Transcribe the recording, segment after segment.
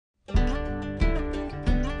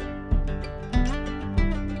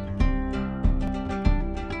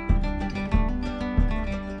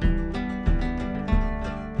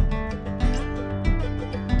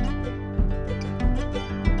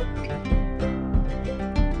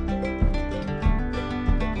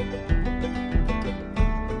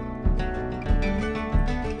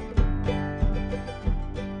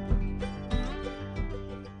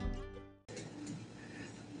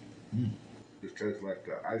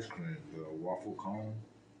ice cream, the waffle cone.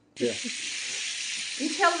 Yeah. You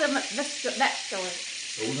tell them that story.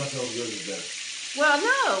 So we're gonna tell them yours is better. Well,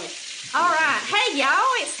 no. All right. Hey,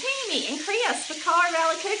 y'all, it's Tammy and Chris with Colorado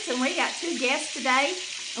Valley Cooks, and we got 2 guests today,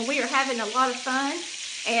 and we are having a lot of fun.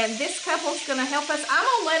 And this couple's going to help us. I'm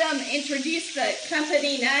going to let them introduce the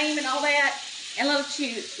company name and all that, and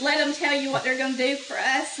let them tell you what they're going to do for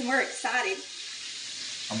us, and we're excited.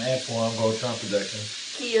 I'm Antione, Voltron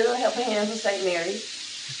Productions. Kea, Helping Hands of St. Mary.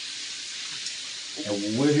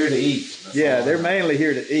 And we're here to eat. Yeah, they're mainly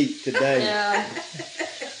here to eat today. Yeah.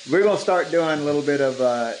 We're going to start doing a little bit of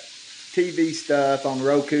TV stuff on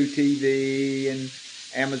Roku TV and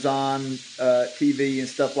Amazon TV and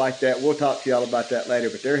stuff like that. We'll talk to y'all about that later,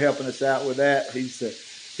 but they're helping us out with that. He's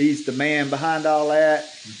the man behind all that,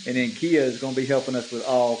 and then Kea is going to be helping us with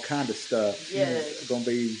all kind of stuff. Yes. She's going to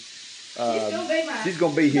be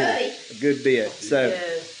Buddy. here a good bit. So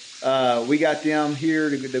Yes. we got them here.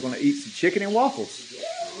 They're going to eat some chicken and waffles.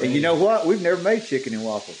 Yeah. And you know what? We've never made chicken and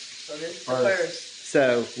waffles. So this is the first.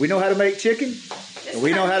 So we know how to make chicken, and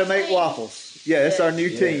we know how to make waffles. Yeah, that's our new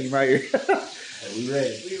team right here. We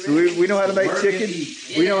ready. So we know how to make chicken.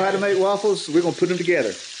 We know how to make waffles. So we're going to put them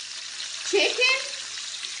together. Chicken?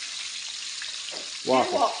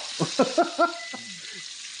 Waffle.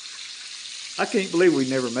 I can't believe we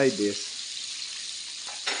never made this.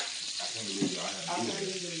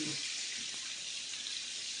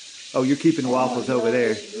 Oh, you're keeping the waffles over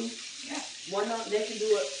there. They can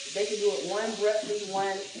do it one breakfast,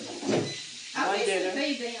 one dinner.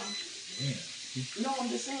 No, I'm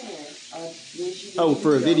just saying. Oh,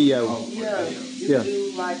 for a video. Yeah. You can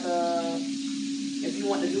do like if you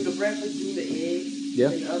want to do the breakfast, do the eggs. Yeah.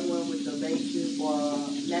 And the other one with the bacon or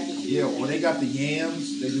mac and cheese. Yeah, when they got the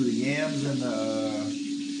yams, they do the yams and the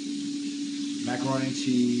macaroni and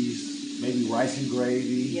cheese, maybe rice and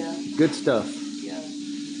gravy. Yeah. Good stuff. Yeah.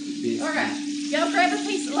 All right. Y'all grab a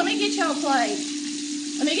piece. Let me get y'all a plate.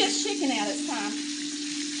 Let me get this chicken out. It's time.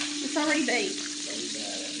 It's already baked.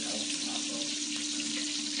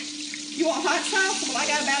 You want hot sauce? Well, I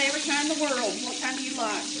got about every kind in the world. What kind do you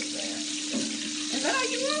like? Is that all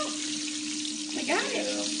you want? We got it.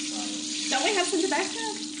 Don't we have some tobacco?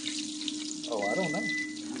 Oh, I don't know.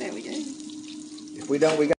 There we do. If we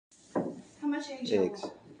don't, we got How much eggs? eggs.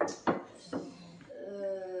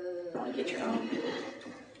 Get your own.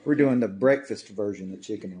 We're doing the breakfast version of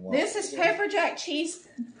chicken and waffles. This is pepper jack cheese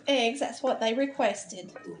eggs. That's what they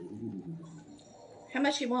requested. How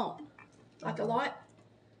much you want? Like a lot?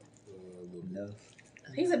 Enough.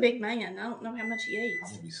 He's a big man. I don't know how much he I'm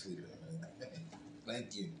eats. gonna be sleeping.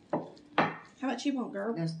 Thank you. How much you want,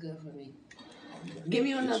 girl? That's good for me. Give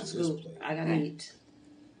me another scoop. I gotta eat.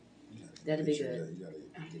 That'll be good.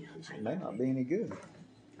 It may not be any good.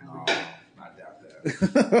 No, I doubt that.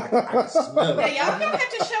 I can smell Yeah, it. y'all gonna have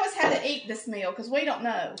to show us how to eat this meal because we don't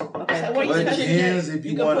know. Okay. So what are you Well, it supposed to depends do? if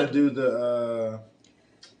you want to do the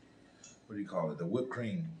what do you call it? The whipped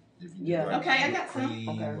cream. If you do Yeah. like Okay, I whipped got some. cream,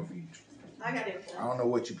 Okay. or if you- I got it. I don't know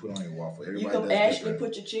what you put on your waffle. You Everybody can does actually different.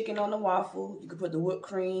 put your chicken on the waffle. You can put the whipped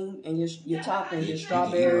cream and your toppings, your You can eat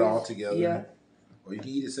strawberries. it all together. Yeah. Or you can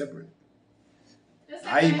eat it separate. That's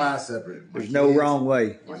I eat okay. mine separate. There's no wrong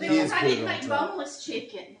way. My Because kids I put it didn't on make top. boneless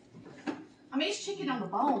chicken. I mean, it's chicken on the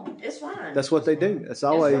bone. It's fine. That's what they do. It's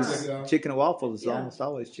always fine. chicken and waffles. It's Yeah. almost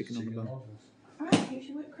always chicken on the bone. All right, here's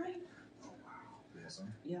your whipped cream. Yes, sir.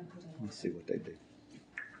 Yeah, put it on. Let's see what they do.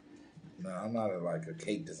 No, I'm not like a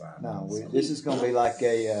cake designer. No, this is going to be like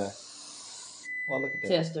a. Well, look at that.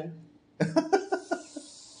 Tester.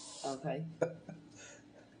 Okay.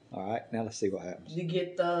 All right, now let's see what happens. You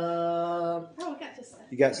get the Oh, we got this.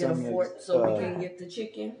 You got get a some. fork so we can get the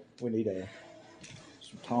chicken. We need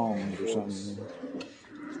some tongs or something.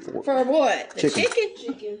 Fork. For what? The Chicken. chicken?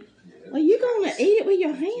 Chicken. Well, you gonna eat it with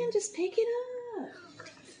your hand? Just pick it up.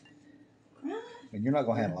 Right. And you're not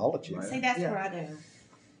going to handle all the chicken. See, that's Yeah. where I do.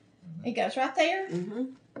 It goes right there. Mm-hmm.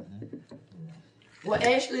 Well,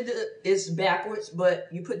 actually, it's backwards, but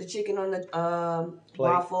you put the chicken on the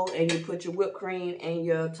waffle, and you put your whipped cream and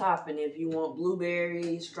your topping. If you want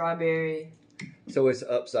blueberry, strawberry. So it's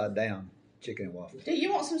upside down chicken and waffles. Do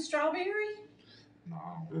you want some strawberry? No,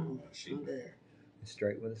 I don't want that. I'm good.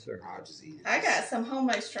 Straight with a syrup. I'll just eat it. I got some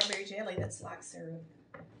homemade strawberry jelly that's like syrup.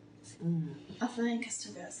 Mm. I think I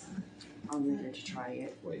still got some. I'm ready to try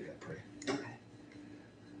it. Well, you gotta pray. Okay.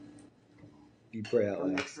 You pray out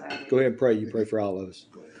I'm loud. excited. Go ahead and pray. You pray for all of us.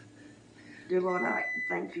 Go ahead. Dear Lord, I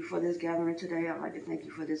thank you for this gathering today. I'd like to thank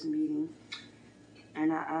you for this meeting.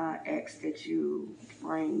 And I ask that you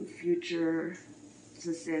bring future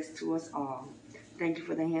success to us all. Thank you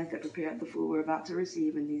for the hands that prepared the food we're about to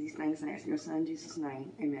receive. And these things I ask in your son, Jesus'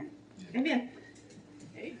 name. Amen. Amen.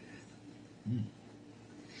 There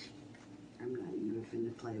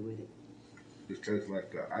play with it. It tastes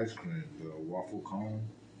like the ice cream, the waffle cone.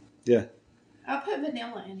 Yeah. I'll put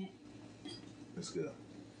vanilla in it. It's good.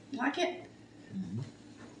 Like it? Mm-hmm.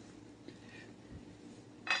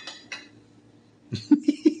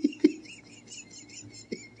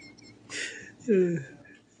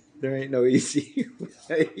 There ain't no easy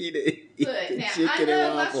way to eat Look, now, I chicken know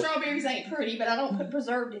and my waffles. strawberries ain't pretty, but I don't put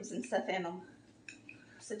preservatives and stuff in them.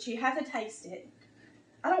 So you have to taste it.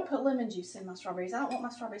 I don't put lemon juice in my strawberries. I don't want my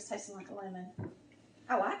strawberries tasting like a lemon.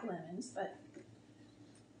 I like lemons, but...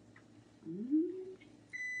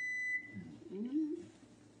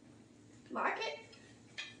 Like it?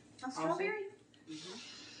 A strawberry?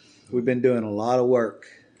 We've been doing a lot of work.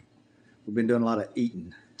 We've been doing a lot of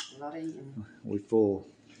eating. A lot of eating. We're full.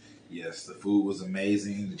 Yes, the food was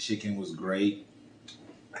amazing. The chicken was great.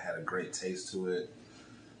 It had a great taste to it.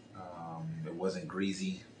 It wasn't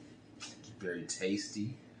greasy. Very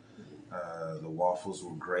tasty. The waffles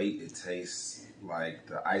were great. It tastes like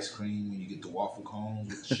the ice cream when you get the waffle cones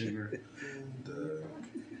with the sugar.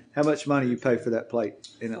 How much money you pay for that plate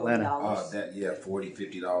in Atlanta? $40. $40,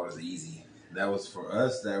 $50 easy. That was for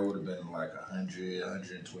us. That would have been like $100,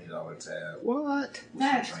 $120 tab. What? With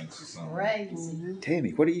That's some drinks or something. crazy.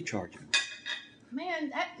 Tammy, what are you charging?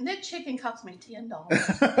 Man, that chicken cost me $10.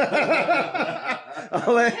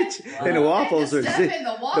 All that, and the waffles are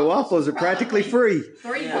the waffles are practically free.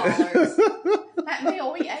 $3. That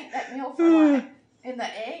meal, we ate that meal for like, and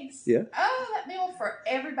the eggs. Yeah. Oh, that meal for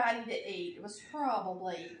everybody to eat. It was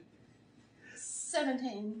probably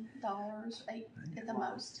 $17, at the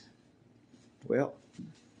most. Well,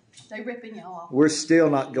 They ripping y'all off. we're still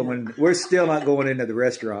not going. We're still not going into the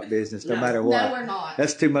restaurant business, no matter what. No, we're not.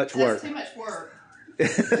 That's too much work. That's too much work.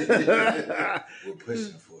 We're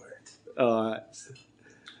pushing for it. All right.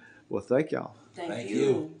 Well, thank y'all. Thank Thank you.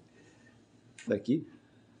 you. Thank you.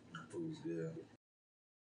 Food's good.